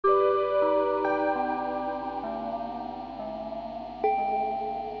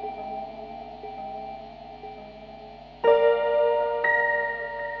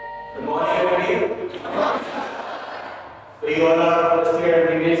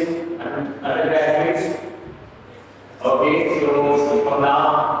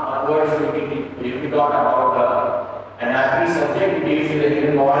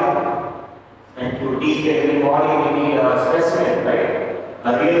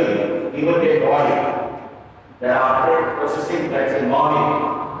given their body, then after processing that's in morning,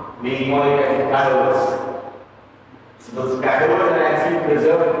 we call it as cadavers. So those cadavers are actually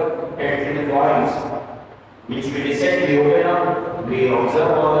preserved in the bodies, which we dissect, we open up, we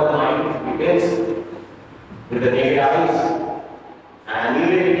observe all the minute details with the naked eyes, and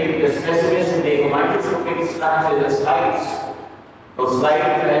even we take the specimens and take a microscopic structure, the slides. Those slides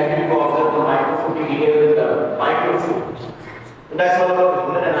are actually to observe the microscopic detail with the microscope. So that's all about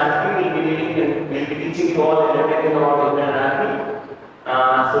human anatomy. We'll be teaching you all and everything about human anatomy.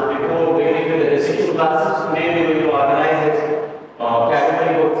 So before beginning with the dissection classes, today we will organize this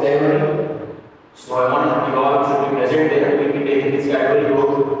cadavericoath ceremony. So I want you all should be present there. We will be taking this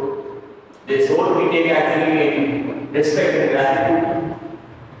cadavericoath. This oath we take actually in respect and gratitude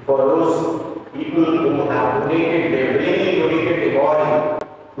for those people who have donated, they willingly donated their body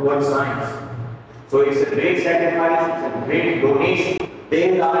towards science. So it's a great sacrifice, it's a great donation.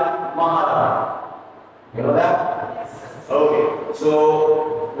 They are Mahatma. You know that? Yes. Okay.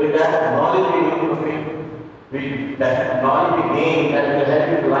 So with that knowledge we that knowledge we gain that will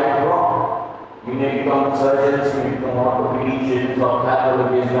help you lifelong. You may become surgeons, you may become orthopedicians,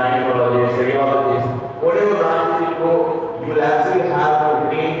 ophthalmologists, gynecologists, radiologists, whatever branch you go, you will actually have to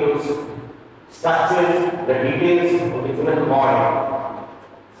retain those structures, the details of the human body.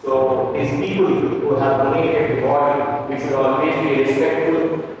 So these people who have donated the body, we should always be respectful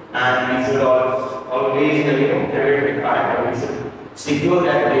and we should always tread with time. We should secure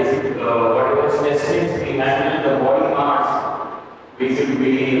that basic whatever specimens we handle the body parts, we should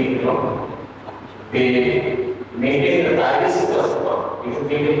be maintain the privacy first of all. You should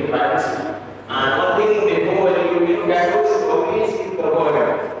maintain the privacy. And one thing before you get those always keep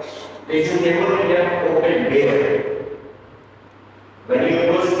covered. They should never be left open bare. When you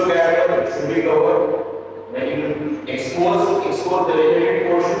close together, it should be covered. When you expose the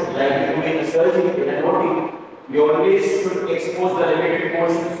limited portion, like you do in a surgery, in an OT, you always should expose the limited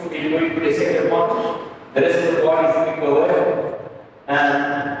portions till you going to dissect the body. The rest of the body should be covered. And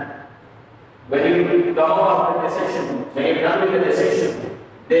when you come out of the dissection, when you're done with the dissection,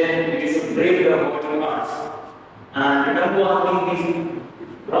 then you should break the body parts. And remember one thing, these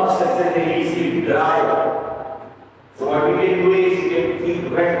gross structures they easily dry. So what we can do is we can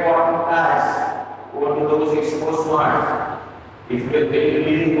keep wet cotton pads over to those exposed parts. If you can take the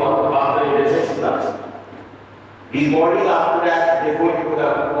bleeding for after the dissection class. These bodies after that they go into the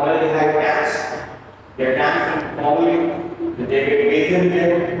formaldehyde tanks. Their tanks will formally they get bathed in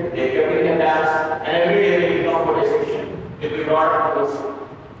them, they kept in the tanks, and every day they come for dissection. They will be brought out of those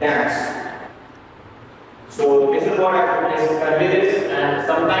tanks. So this is what I can convey this, and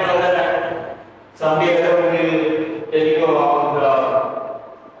sometime other time, someday other will tell you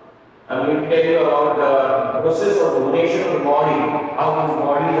about the process of donation of the body, how these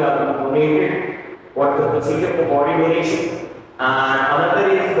bodies are donated, what the procedure for body donation, and another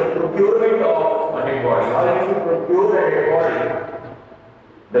is the procurement of a dead body. How do you procure a dead body?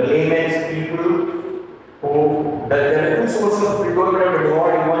 The layman's people who there are two sources of procurement of a dead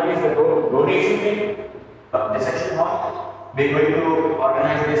body. One is the donation of dissection hall. We are going to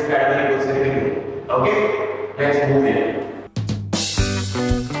organize this cadavericoath ceremony. Okay, let's move in.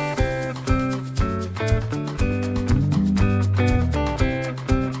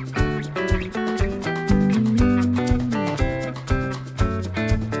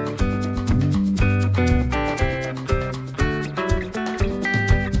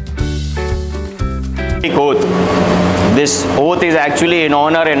 Oath. This oath is actually in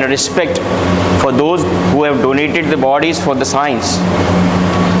honor and respect for those who have donated the bodies for the science.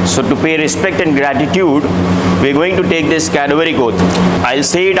 So to pay respect and gratitude, we are going to take this cadavericoath. I'll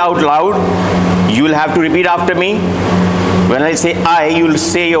say it out loud. You will have to repeat after me. When I say I, you will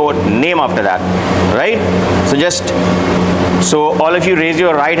say your name after that. Right? So all of you raise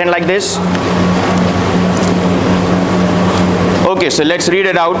your right hand like this. Okay, so let's read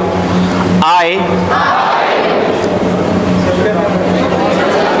it out.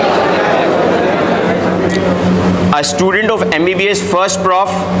 A student of MBBS first prof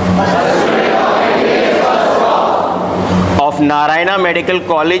of Naraina Medical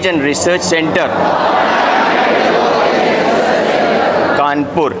College and Research Center,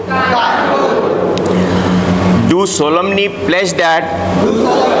 Kanpur, do solemnly pledge that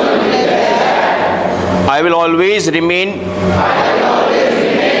I will always remain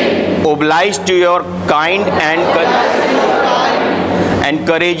obliged to your kind and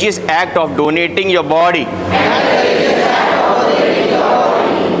courageous act of donating your body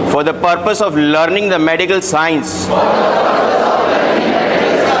for the purpose of learning the medical science.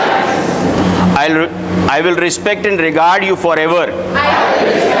 I will respect and regard you forever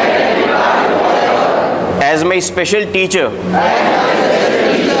as my special teacher,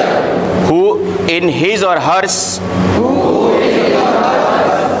 who in his or her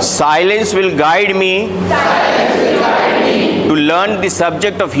silence will guide me to learn the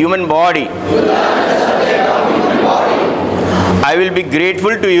subject of human body. I will be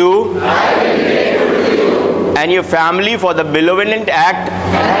grateful to you and your family for the benevolent act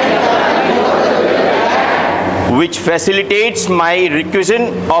which facilitates my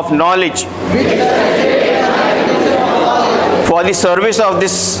requisition of knowledge for the service of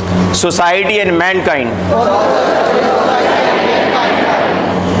this society and mankind.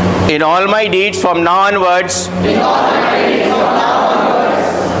 In all my deeds from now onwards,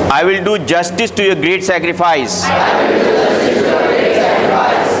 I will do justice to your great sacrifice.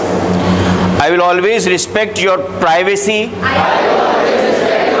 I will always respect your privacy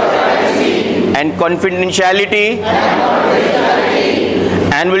and confidentiality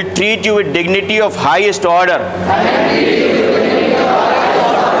and will treat you with dignity of highest order.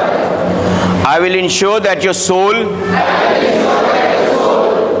 I will ensure that your soul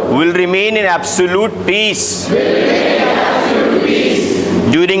will remain in absolute peace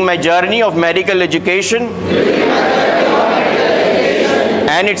during my journey of medical education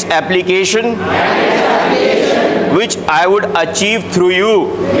and its application, which I would achieve through you.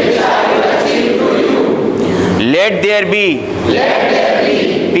 Let there be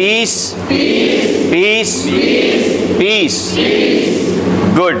peace, peace, peace.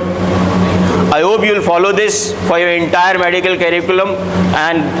 Good. I hope you will follow this for your entire medical curriculum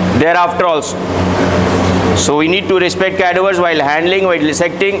and thereafter also. So we need to respect cadavers while handling, while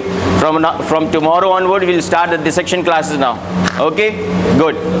dissecting. From tomorrow onward, we will start the dissection classes now. Okay?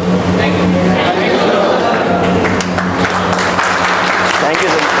 Good. Thank you.